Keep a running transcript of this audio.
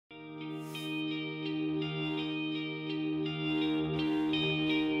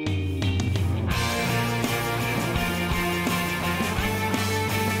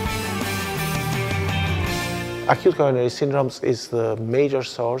Acute coronary syndromes is the major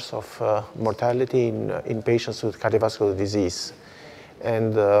source of mortality in patients with cardiovascular disease.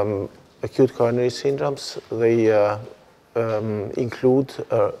 And acute coronary syndromes, they include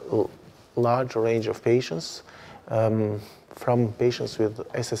a large range of patients, from patients with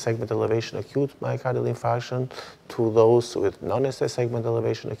SS segment elevation acute myocardial infarction to those with non-SS segment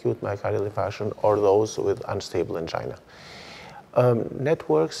elevation acute myocardial infarction or those with unstable angina.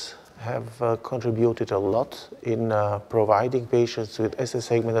 Networks have contributed a lot in providing patients with SS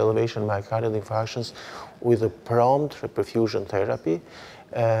segment elevation myocardial infarctions with a prompt reperfusion therapy,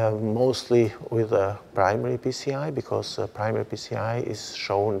 mostly with a primary PCI, because primary PCI is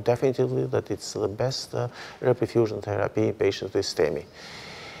shown definitively that it's the best reperfusion therapy in patients with STEMI.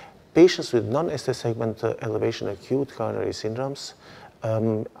 Patients with non-SS segment elevation acute coronary syndromes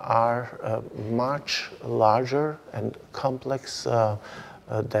are much larger and complex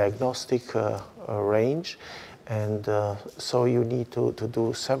diagnostic range, and so you need to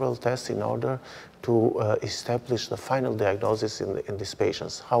do several tests in order to establish the final diagnosis in these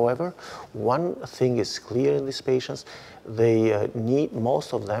patients. However, one thing is clear in these patients: they need,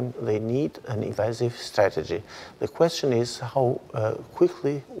 most of them, they need an invasive strategy. The question is how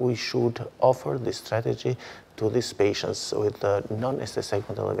quickly we should offer this strategy to these patients with non-SS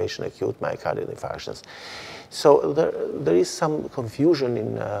segment elevation acute myocardial infarctions. So there is some confusion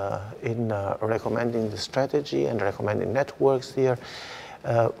in recommending the strategy and recommending networks here.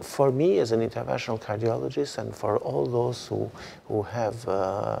 For me, as an interventional cardiologist, and for all those who have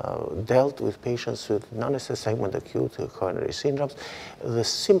dealt with patients with non-SS segment acute coronary syndromes, the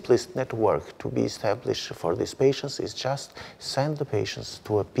simplest network to be established for these patients is just send the patients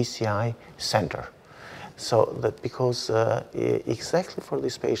to a PCI center. So that because exactly for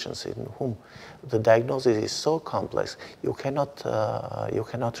these patients in whom the diagnosis is so complex, you cannot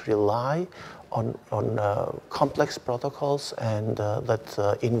rely on complex protocols and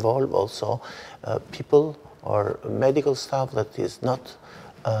that involve also people or medical staff that is not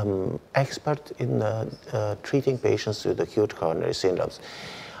expert in treating patients with acute coronary syndromes.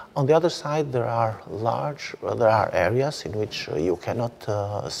 On the other side, there are areas in which you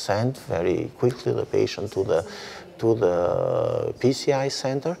cannot send very quickly the patient to the PCI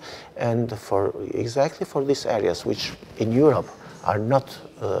center, and exactly for these areas, which in Europe are not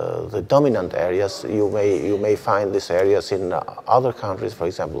the dominant areas, you may find these areas in other countries, for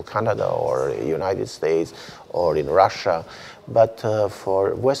example, Canada or United States or in Russia. But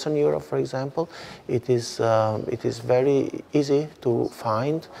for Western Europe, for example, it is very easy to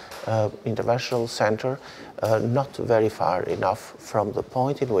find interventional center not very far enough from the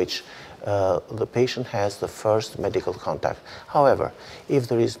point in which the patient has the first medical contact. However, if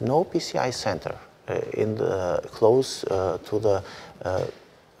there is no PCI center close to the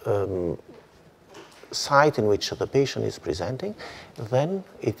site in which the patient is presenting, then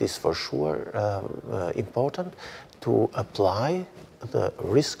it is for sure important to apply the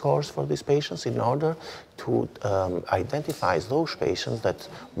risk scores for these patients in order to identify those patients that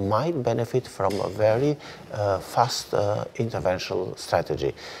might benefit from a very fast interventional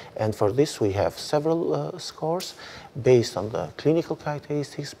strategy. And for this we have several scores based on the clinical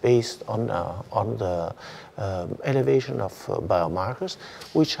characteristics, based on the elevation of biomarkers,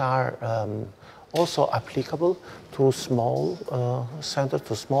 which are also applicable to small centers,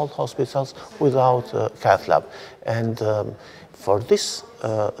 to small hospitals without cath lab. And for these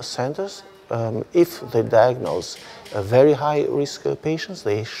centers, if they diagnose very high-risk patients,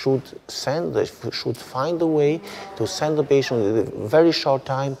 they should find a way to send the patient in a very short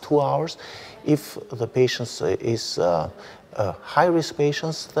time, 2 hours. If the patient is high-risk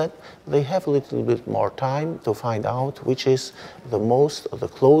patients, then they have a little bit more time to find out which is the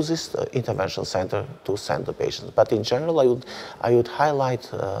closest intervention center to send the patient. But in general, I would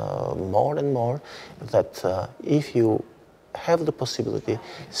highlight more and more that if you have the possibility,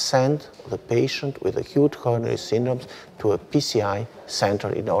 send the patient with acute coronary syndromes to a PCI center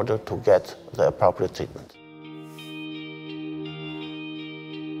in order to get the appropriate treatment.